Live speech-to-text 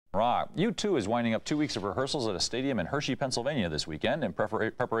Rock. U2 is winding up 2 weeks of rehearsals at a stadium in Hershey, Pennsylvania this weekend in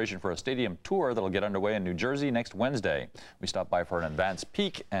preparation for a stadium tour that'll get underway in New Jersey next Wednesday. We stopped by for an advance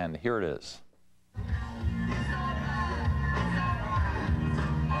peek, and here it is.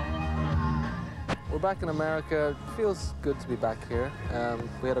 We're back in America. It feels good to be back here.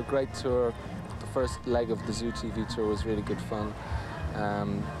 We had a great tour. The first leg of the Zoo TV tour was really good fun.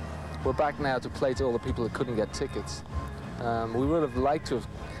 We're back now to play to all the people that couldn't get tickets. We would have liked to have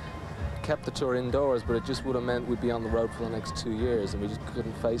kept the tour indoors, but it just would have meant we'd be on the road for the next 2 years, and we just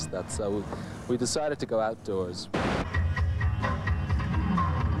couldn't face that. So we decided to go outdoors.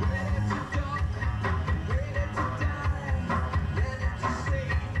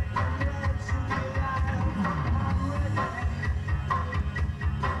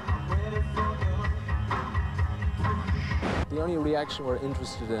 The only reaction we're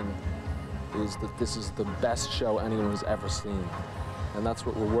interested in is that this is the best show anyone has ever seen. And that's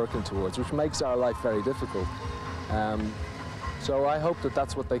what we're working towards, which makes our life very difficult. So I hope that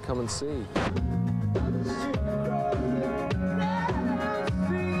that's what they come and see.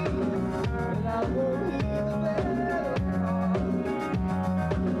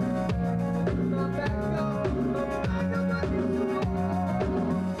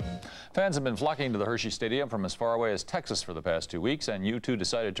 Fans have been flocking to the Hershey Stadium from as far away as Texas for the past 2 weeks, and U2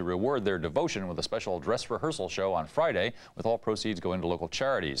 decided to reward their devotion with a special dress rehearsal show on Friday, with all proceeds going to local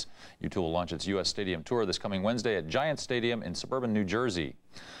charities. U2 will launch its U.S. Stadium tour this coming Wednesday at Giant Stadium in suburban New Jersey.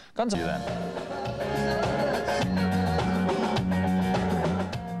 Guns then.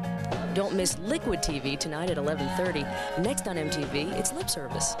 Don't miss Liquid TV tonight at 11:30. Next on MTV, it's Lip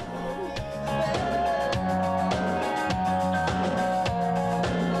Service.